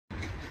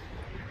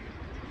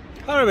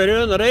How are we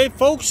doing today,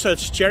 folks?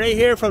 It's Jerry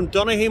here from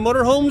Donaghy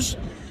Motorhomes.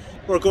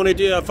 We're going to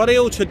do a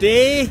video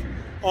today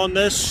on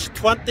this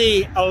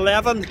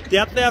 2011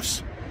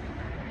 Dethleffs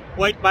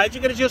White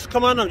Magic that has just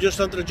come in. I'm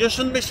just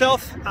introducing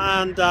myself,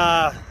 and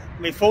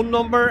my phone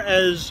number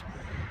is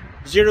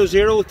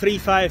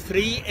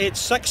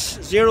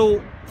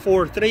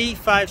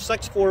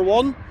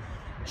 0035386435641.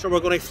 So we're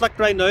going to flick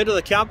right now to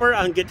the camper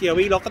and get you a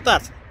wee look at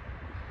that.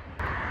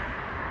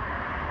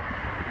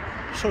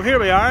 So here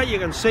we are, you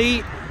can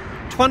see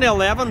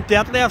 2011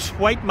 Dethleffs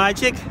White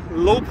Magic,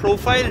 low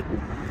profile,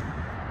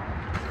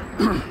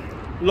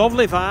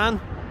 lovely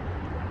van,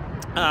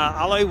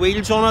 alloy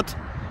wheels on it,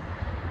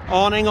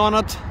 awning on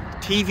it,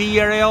 TV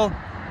aerial,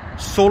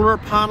 solar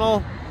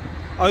panel,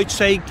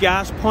 outside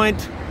gas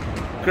point,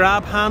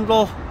 grab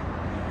handle.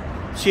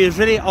 She has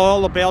really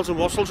all the bells and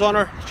whistles on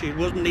her. She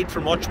wouldn't need for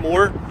much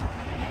more.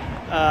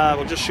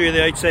 We'll just show you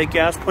the outside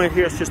gas point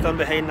here. It's just on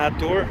behind that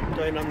door,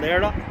 down in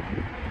there. Look.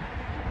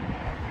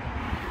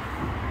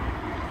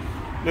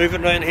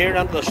 Moving around here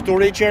into the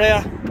storage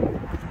area.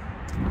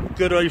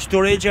 Good old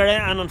storage area,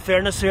 and in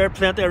fairness here,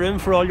 plenty of room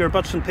for all your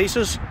bits and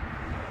pieces.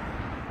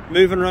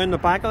 Moving around the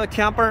back of the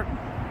camper,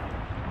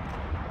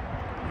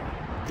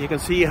 you can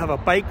see you have a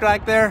bike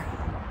rack there.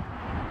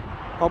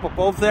 Up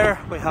above there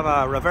we have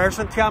a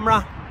reversing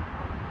camera.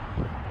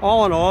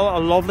 All in all, a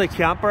lovely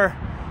camper.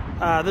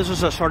 This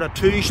is a sort of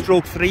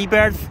 2/3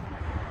 berth.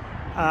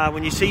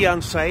 When you see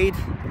inside,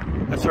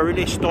 it's a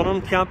really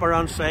stunning camper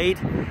inside.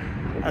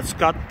 It's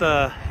got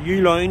the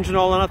U-lounge and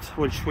all in it,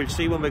 which we'll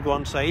see when we go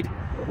inside.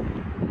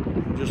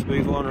 We'll just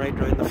move on right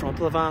round the front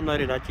of the van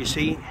now that you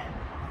see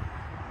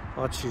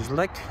what she's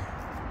like.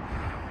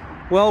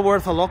 Well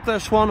worth a look,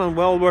 this one, and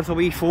well worth a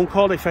wee phone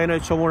call to find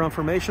out some more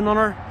information on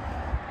her.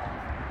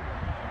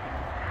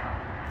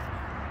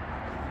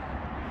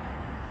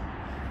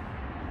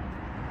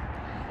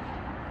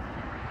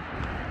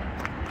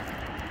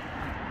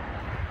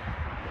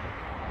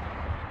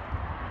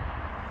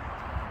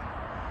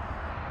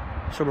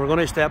 So we're going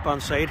to step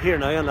inside here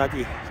now and let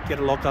you get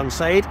a look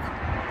inside.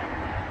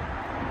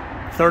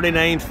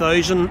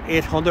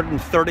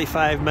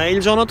 39,835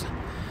 miles on it.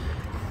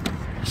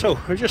 So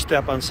we'll just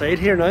step inside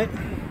here now.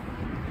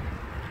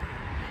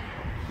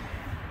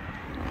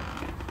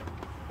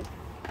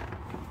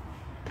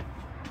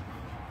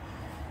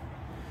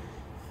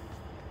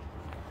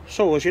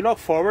 So as you look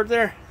forward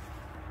there,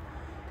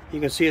 you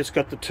can see it's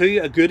got the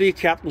two Agouti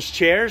captain's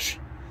chairs.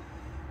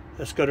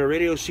 It's got a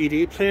radio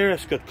CD player.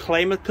 It's got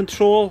climate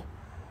control,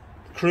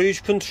 cruise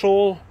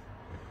control,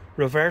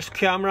 reverse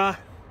camera,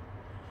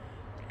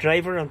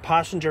 driver and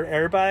passenger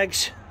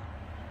airbags.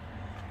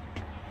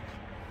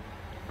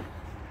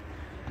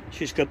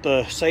 She's got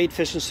the side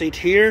facing seat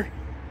here.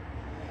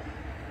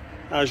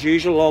 As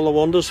usual, all the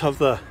windows have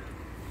the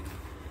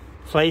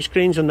fly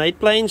screens and night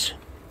blinds.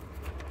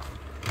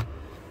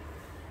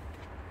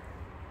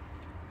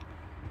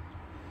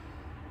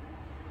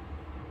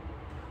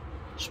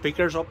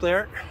 Speakers up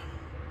there.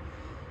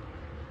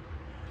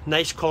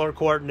 Nice colour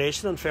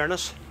coordination, in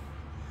fairness.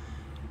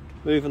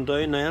 Moving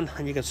down then,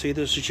 and you can see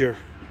this is your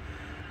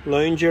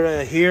lounge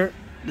area here.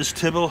 This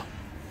table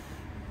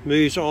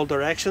moves all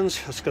directions.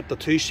 It's got the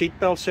two seat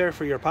belts there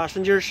for your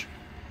passengers.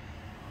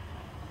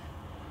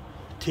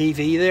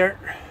 TV there.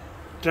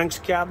 Drinks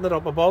cabinet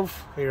up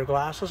above for your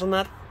glasses and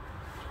that.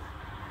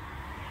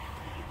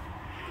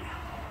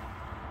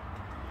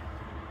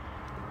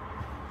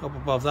 Up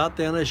above that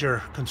then is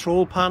your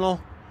control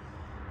panel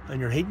and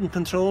your heating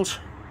controls.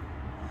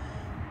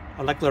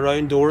 I like the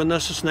round door in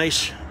this, it's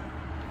nice.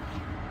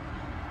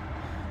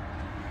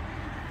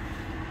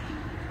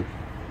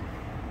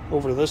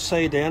 Over to this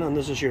side then, and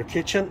this is your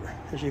kitchen.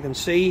 As you can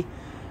see,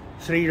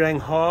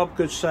 3-ring hob,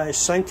 good size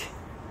sink.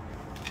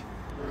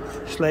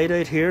 Slide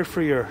out here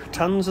for your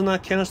tins and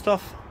that kind of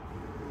stuff.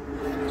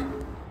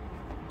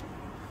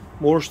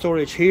 More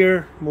storage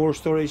here, more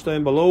storage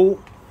down below.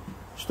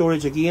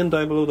 Storage again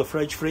down below the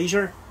fridge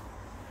freezer.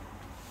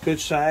 Good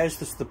size.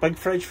 This is the big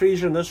fridge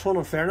freezer in this one,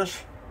 in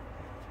fairness.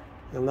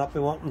 You'll not be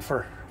wanting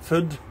for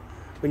food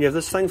when you have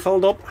this thing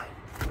filled up.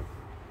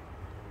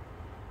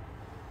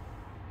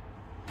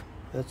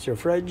 That's your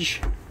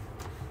fridge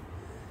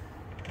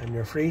and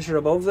your freezer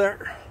above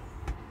there.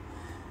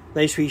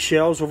 Nice wee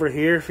shelves over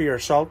here for your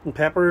salt and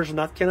peppers and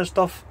that kind of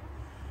stuff.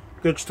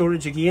 Good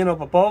storage again up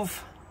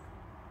above.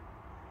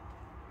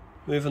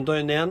 Moving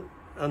down then,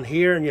 and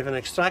here, and you have an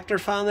extractor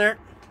fan there.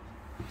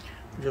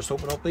 We'll just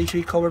open up these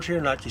wee cupboards here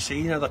and let you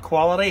see the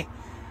quality.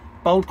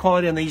 Build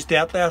quality in these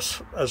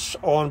Dethleffs is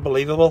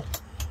unbelievable.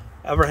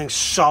 Everything's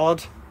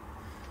solid.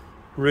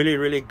 Really,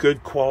 really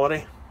good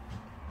quality.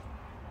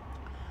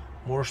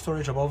 More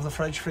storage above the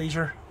fridge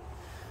freezer.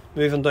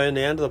 Moving down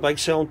the end, the big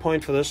selling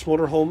point for this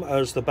motorhome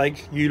is the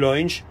big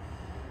U-lounge.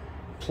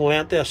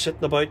 Plenty of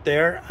sitting about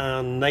there,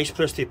 and nice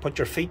place to put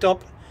your feet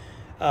up.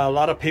 A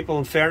lot of people,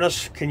 in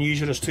fairness, can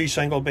use it as two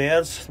single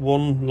beds,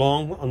 one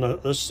long on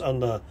this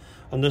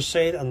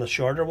side and the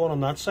shorter one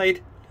on that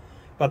side.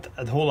 But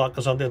the whole lot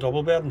goes onto a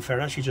double bed. In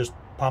fairness, you just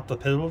pop the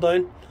pillow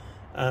down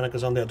and it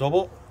goes onto a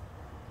double.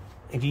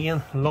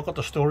 Again, look at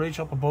the storage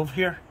up above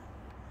here.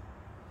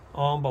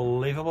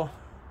 Unbelievable.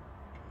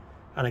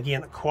 And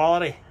again,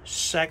 quality,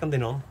 second to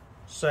none.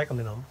 Second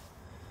to none.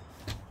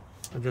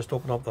 I'll just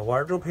open up the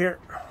wardrobe here.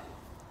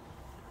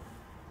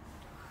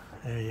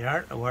 There you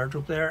are, the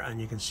wardrobe there,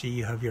 and you can see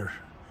you have your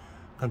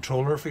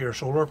controller for your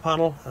solar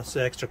panel. That's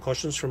the extra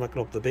cushions for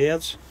making up the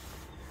beds.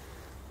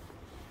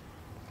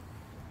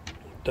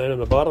 Down on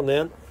the bottom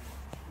then,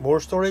 more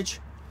storage.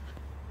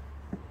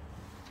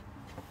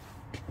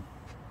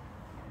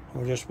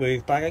 We'll just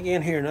move back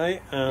again here now,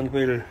 and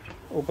we'll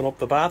open up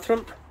the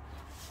bathroom.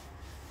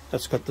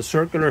 It's got the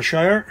circular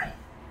shower,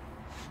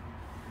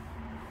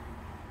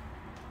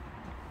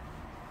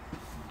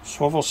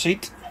 swivel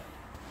seat,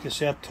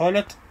 cassette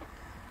toilet,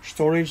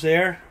 storage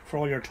there for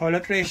all your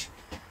toiletries,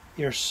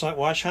 your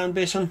wash hand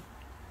basin.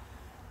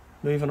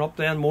 Moving up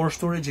then, more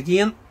storage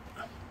again.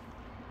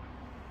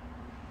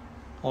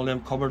 All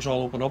them cupboards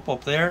all open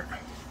up there.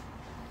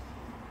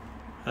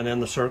 And then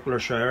the circular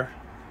shower.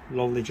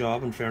 Lovely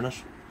job, in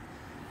fairness.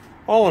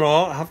 All in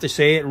all, I have to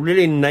say,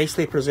 really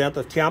nicely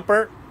presented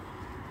camper.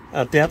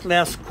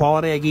 Dethleffs,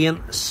 quality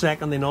again,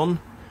 second to none.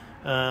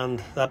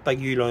 And that big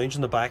U lounge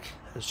in the back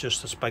is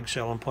just this big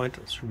selling point.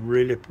 It's a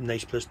really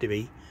nice place to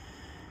be.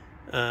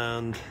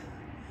 And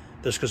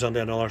this goes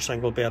into another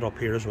single bed up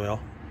here as well.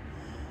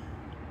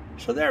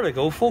 So there we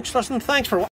go, folks. Listen, thanks for watching.